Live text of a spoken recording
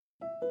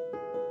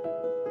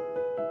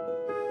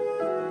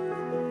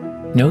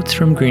Notes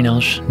from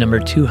Greenelsh number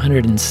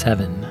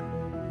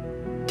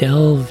 207.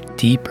 Delve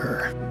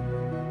deeper.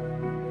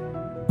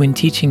 When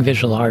teaching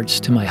visual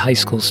arts to my high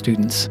school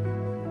students,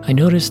 I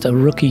noticed a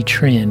rookie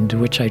trend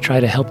which I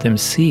try to help them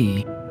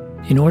see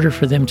in order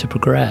for them to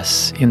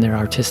progress in their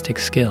artistic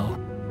skill.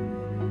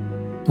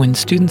 When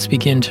students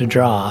begin to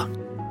draw,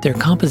 their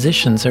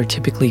compositions are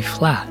typically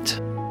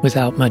flat,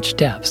 without much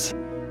depth.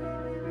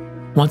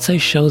 Once I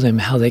show them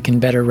how they can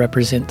better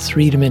represent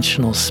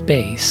three-dimensional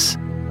space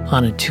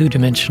on a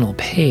two-dimensional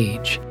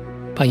page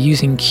by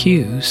using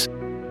cues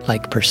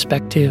like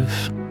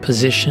perspective,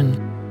 position,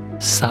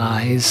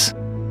 size,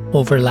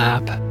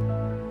 overlap,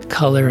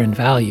 color, and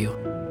value,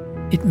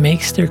 it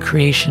makes their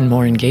creation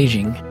more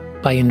engaging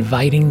by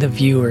inviting the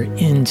viewer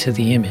into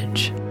the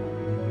image.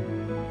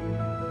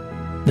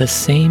 The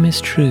same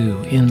is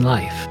true in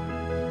life.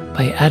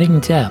 By adding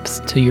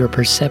depth to your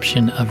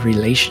perception of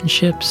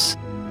relationships,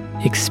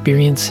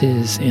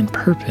 experiences, and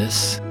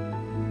purpose,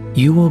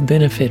 you will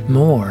benefit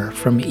more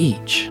from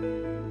each.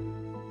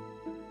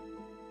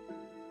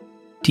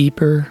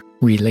 Deeper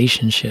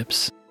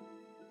relationships.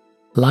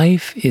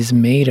 Life is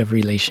made of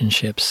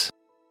relationships,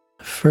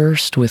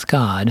 first with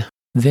God,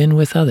 then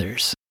with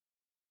others.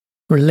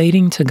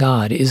 Relating to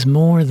God is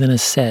more than a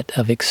set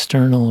of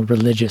external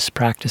religious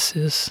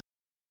practices.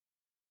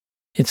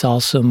 It's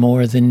also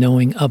more than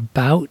knowing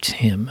about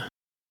Him.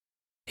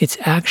 It's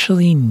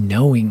actually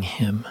knowing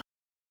Him,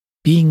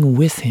 being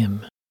with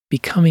Him,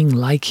 becoming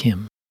like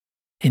Him,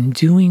 and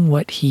doing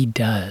what He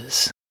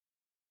does.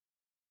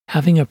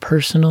 Having a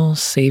personal,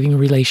 saving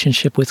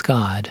relationship with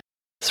God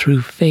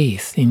through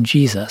faith in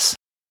Jesus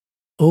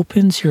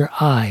opens your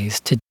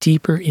eyes to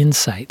deeper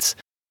insights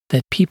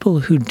that people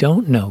who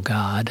don't know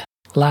God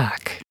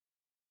lack.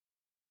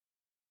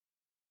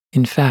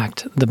 In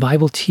fact, the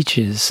Bible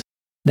teaches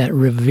that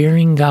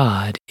revering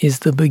God is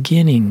the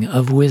beginning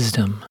of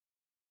wisdom.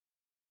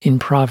 In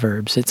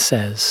Proverbs it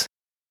says,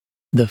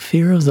 "The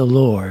fear of the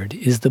Lord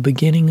is the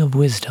beginning of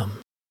wisdom,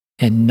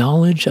 and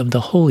knowledge of the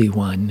Holy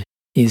One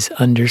is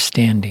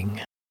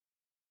understanding."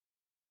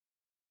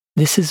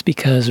 This is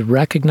because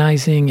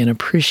recognizing and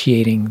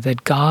appreciating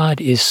that God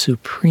is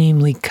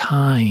supremely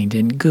kind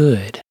and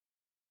good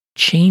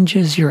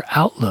changes your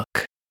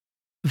outlook,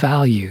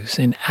 values,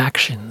 and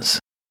actions.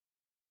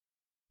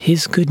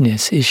 His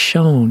goodness is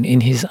shown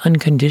in His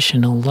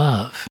unconditional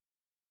love,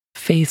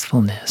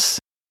 faithfulness,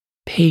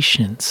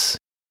 patience,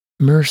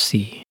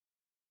 mercy,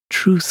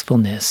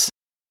 truthfulness,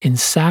 and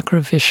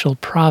sacrificial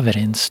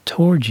providence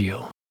toward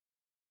you.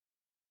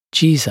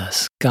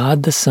 Jesus,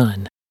 God the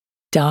Son,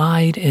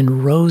 died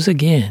and rose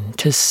again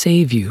to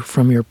save you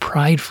from your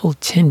prideful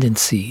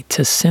tendency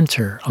to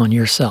center on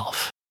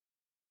yourself.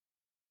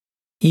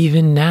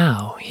 Even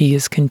now, He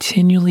is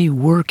continually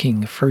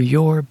working for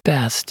your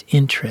best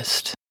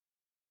interest.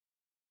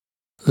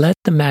 Let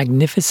the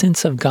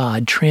magnificence of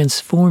God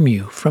transform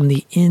you from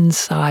the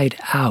inside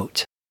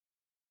out.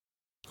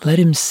 Let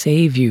Him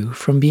save you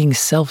from being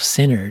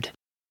self-centered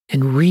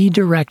and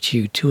redirect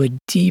you to a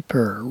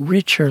deeper,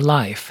 richer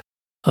life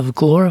of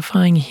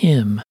glorifying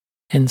Him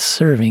and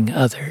serving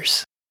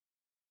others.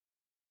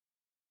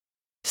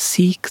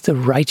 Seek the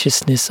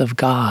righteousness of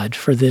God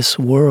for this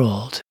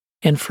world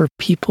and for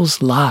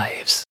people's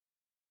lives.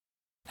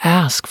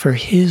 Ask for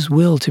His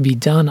will to be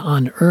done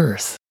on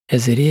earth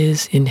as it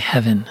is in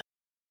heaven.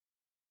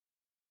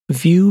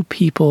 View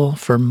people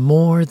for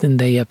more than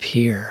they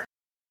appear.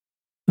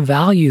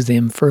 Value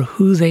them for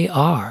who they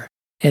are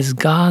as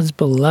God's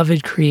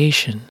beloved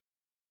creation,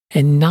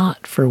 and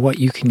not for what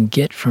you can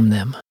get from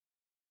them.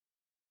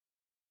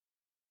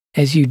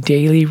 As you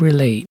daily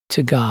relate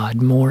to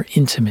God more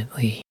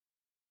intimately,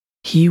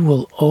 He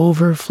will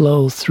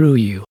overflow through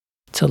you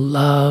to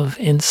love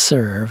and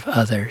serve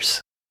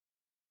others.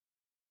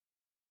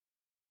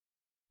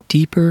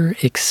 Deeper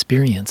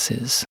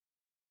experiences.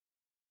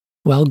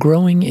 While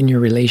growing in your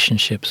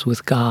relationships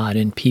with God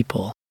and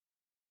people,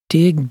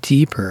 dig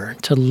deeper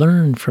to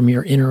learn from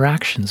your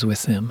interactions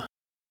with them.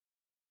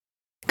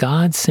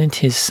 God sent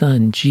His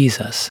Son,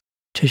 Jesus,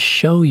 to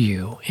show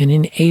you and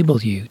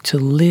enable you to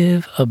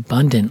live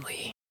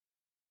abundantly.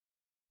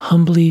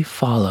 Humbly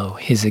follow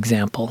His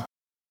example,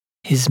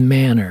 His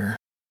manner,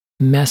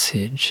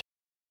 message,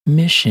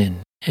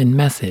 mission, and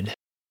method.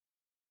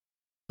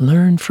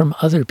 Learn from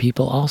other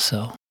people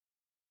also,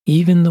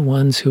 even the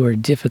ones who are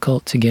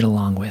difficult to get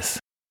along with.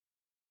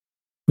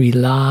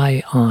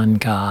 Rely on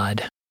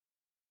God.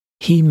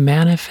 He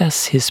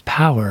manifests His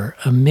power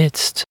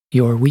amidst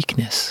your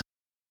weakness.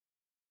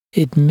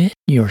 Admit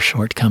your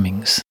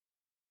shortcomings.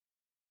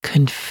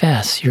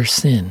 Confess your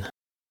sin.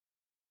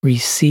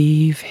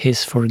 Receive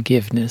His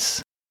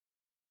forgiveness.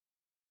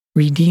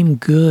 Redeem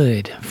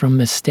good from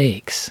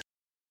mistakes.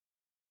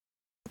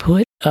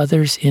 Put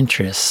others'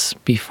 interests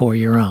before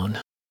your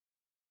own.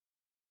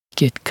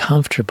 Get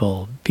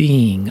comfortable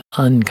being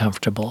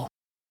uncomfortable,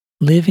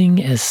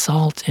 living as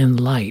salt and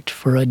light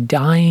for a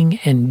dying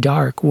and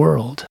dark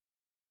world.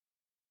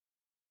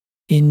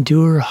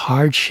 Endure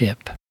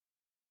hardship,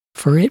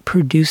 for it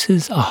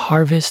produces a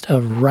harvest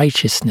of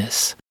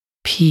righteousness,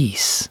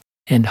 peace,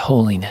 and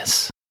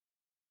holiness.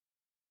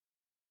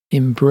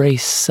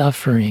 embrace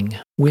suffering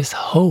with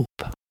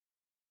hope.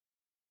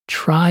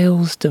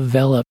 Trials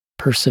develop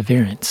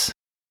perseverance,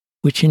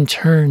 which in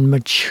turn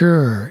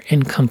mature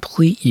and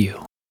complete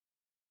you.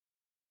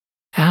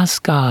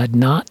 Ask God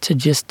not to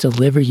just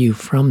deliver you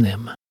from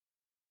them,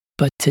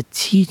 but to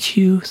teach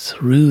you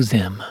through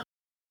them.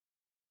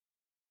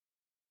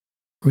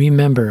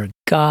 Remember,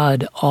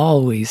 God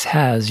always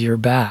has your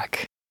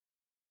back.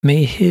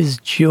 May His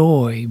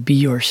joy be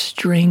your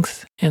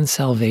strength and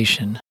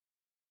salvation.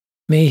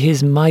 May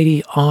His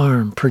mighty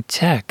arm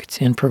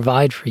protect and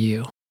provide for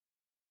you.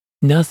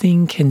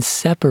 Nothing can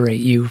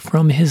separate you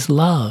from His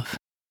love.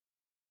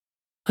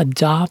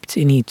 Adopt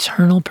an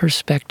eternal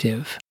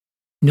perspective,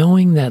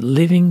 knowing that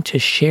living to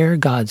share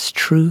God's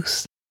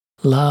truth,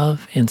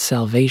 love, and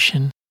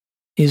salvation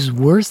is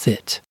worth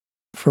it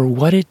for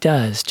what it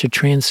does to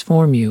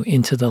transform you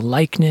into the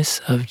likeness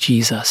of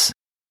Jesus,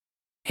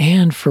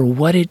 and for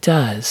what it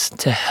does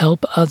to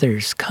help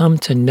others come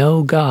to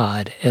know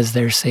God as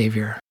their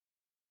Savior.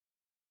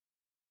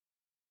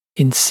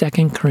 In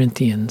 2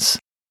 Corinthians,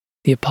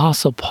 the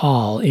Apostle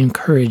Paul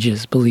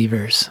encourages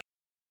believers,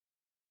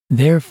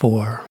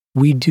 "Therefore,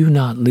 we do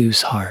not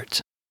lose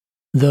heart.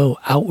 Though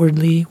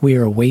outwardly we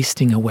are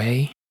wasting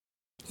away,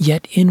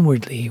 yet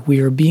inwardly we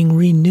are being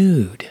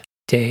renewed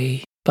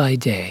day by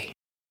day.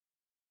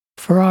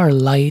 For our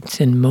light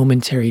and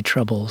momentary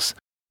troubles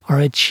are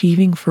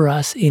achieving for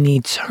us an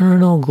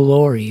eternal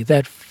glory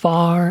that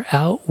far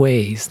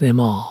outweighs them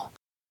all.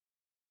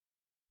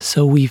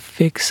 So we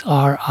fix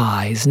our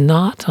eyes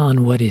not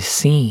on what is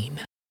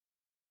seen,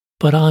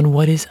 but on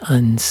what is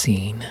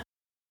unseen,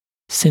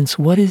 since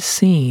what is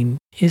seen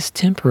is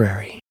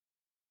temporary,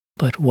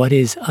 but what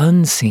is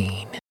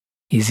unseen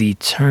is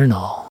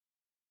eternal.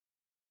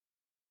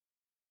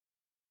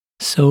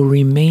 So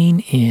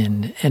remain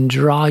in and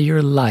draw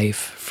your life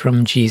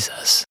from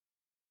Jesus,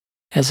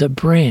 as a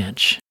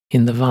branch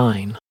in the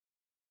vine.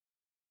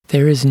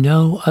 There is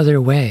no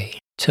other way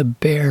to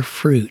bear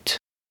fruit,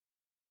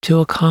 to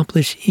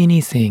accomplish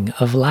anything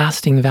of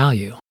lasting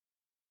value,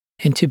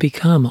 and to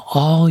become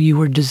all you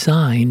were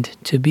designed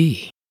to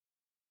be.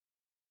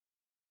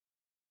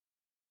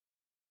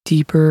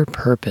 Deeper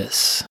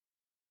purpose.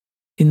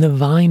 In the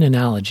vine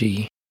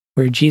analogy,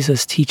 where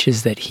Jesus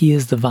teaches that He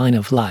is the vine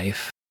of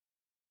life,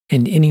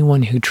 and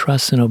anyone who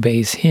trusts and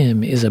obeys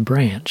Him is a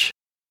branch,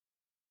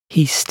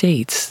 He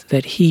states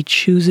that He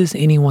chooses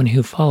anyone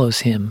who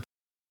follows Him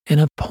and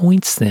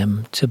appoints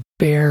them to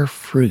bear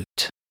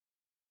fruit.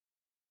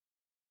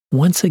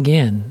 Once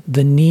again,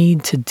 the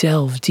need to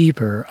delve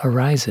deeper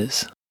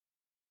arises,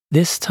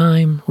 this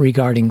time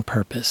regarding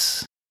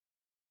purpose.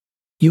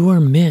 You are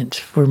meant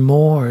for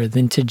more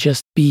than to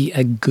just be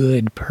a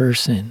good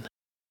person,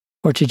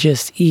 or to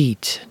just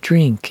eat,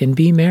 drink, and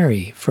be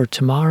merry, for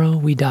tomorrow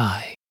we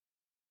die.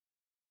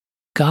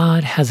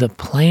 God has a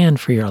plan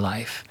for your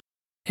life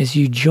as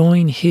you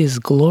join His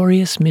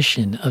glorious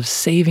mission of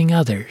saving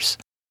others,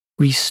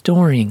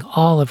 restoring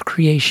all of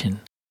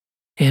creation,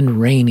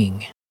 and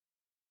reigning.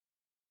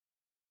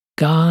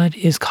 God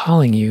is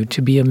calling you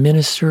to be a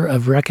minister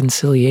of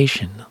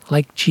reconciliation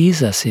like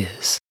Jesus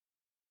is.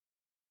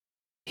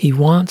 He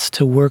wants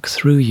to work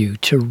through you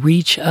to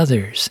reach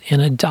others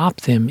and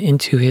adopt them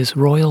into His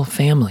royal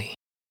family.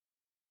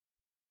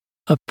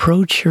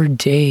 Approach your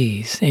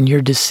days and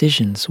your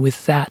decisions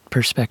with that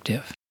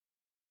perspective.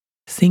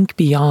 Think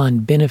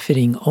beyond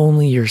benefiting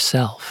only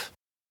yourself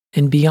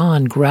and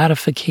beyond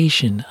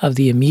gratification of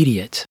the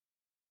immediate.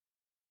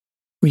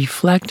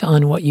 Reflect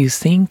on what you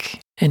think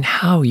and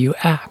how you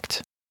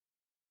act.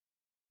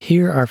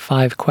 Here are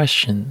 5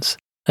 questions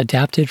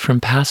adapted from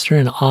pastor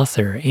and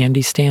author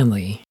Andy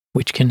Stanley,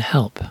 which can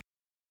help.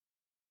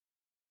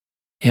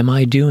 Am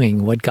I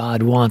doing what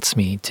God wants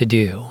me to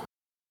do?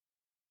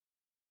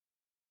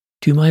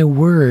 Do my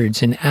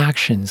words and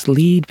actions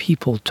lead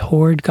people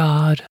toward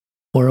God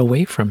or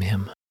away from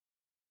Him?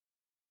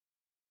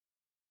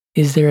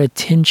 Is there a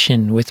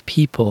tension with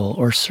people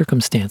or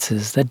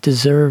circumstances that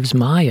deserves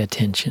my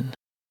attention?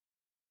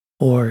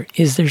 Or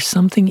is there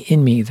something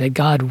in me that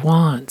God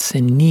wants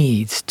and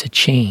needs to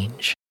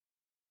change?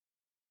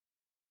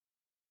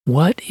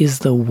 What is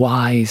the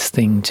wise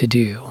thing to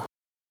do?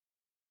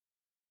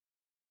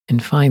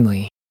 And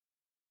finally,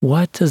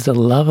 what does the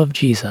love of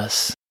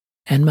Jesus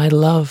and my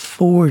love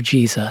for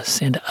Jesus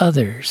and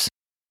others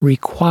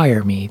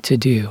require me to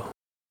do?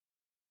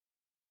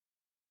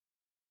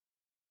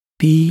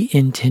 Be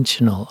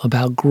intentional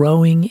about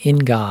growing in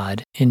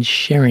God and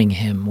sharing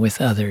Him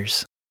with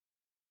others.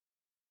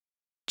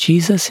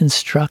 Jesus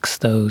instructs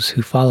those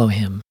who follow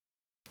Him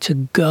to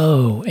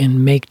go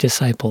and make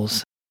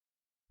disciples,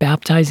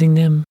 baptizing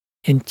them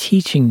and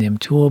teaching them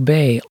to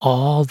obey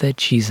all that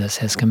Jesus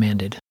has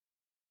commanded.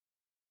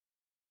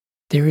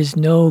 There is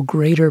no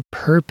greater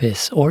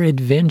purpose or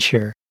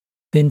adventure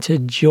than to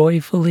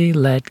joyfully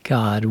let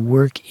God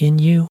work in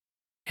you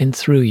and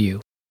through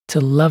you to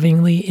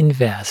lovingly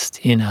invest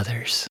in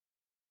others.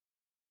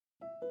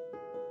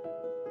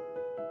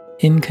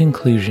 In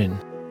conclusion,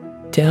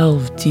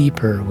 delve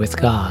deeper with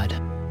God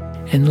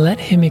and let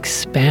Him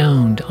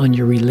expound on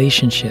your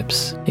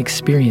relationships,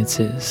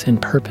 experiences,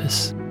 and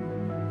purpose.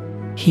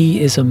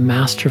 He is a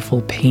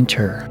masterful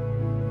painter,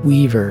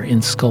 weaver,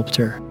 and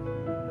sculptor.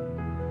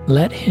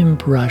 Let Him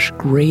brush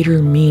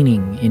greater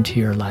meaning into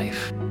your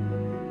life.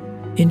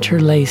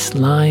 Interlace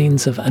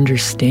lines of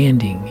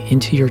understanding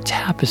into your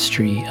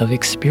tapestry of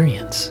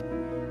experience,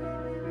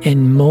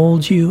 and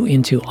mold you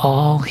into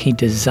all He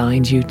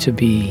designed you to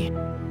be.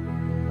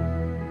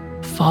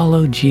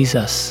 Follow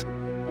Jesus,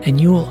 and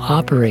you will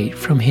operate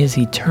from His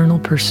eternal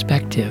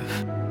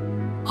perspective,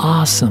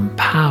 awesome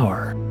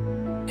power,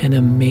 and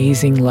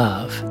amazing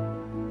love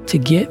to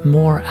get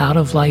more out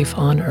of life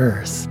on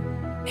earth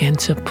and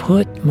to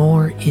put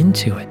more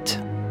into it.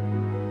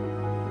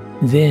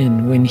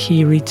 Then, when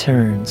He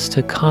returns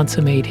to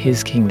consummate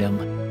His kingdom,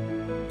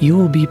 you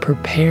will be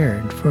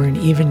prepared for an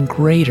even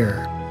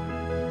greater,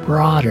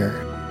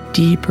 broader,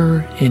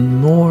 deeper,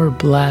 and more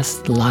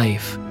blessed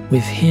life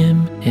with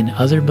Him and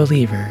other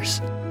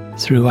believers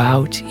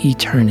throughout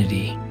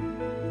eternity.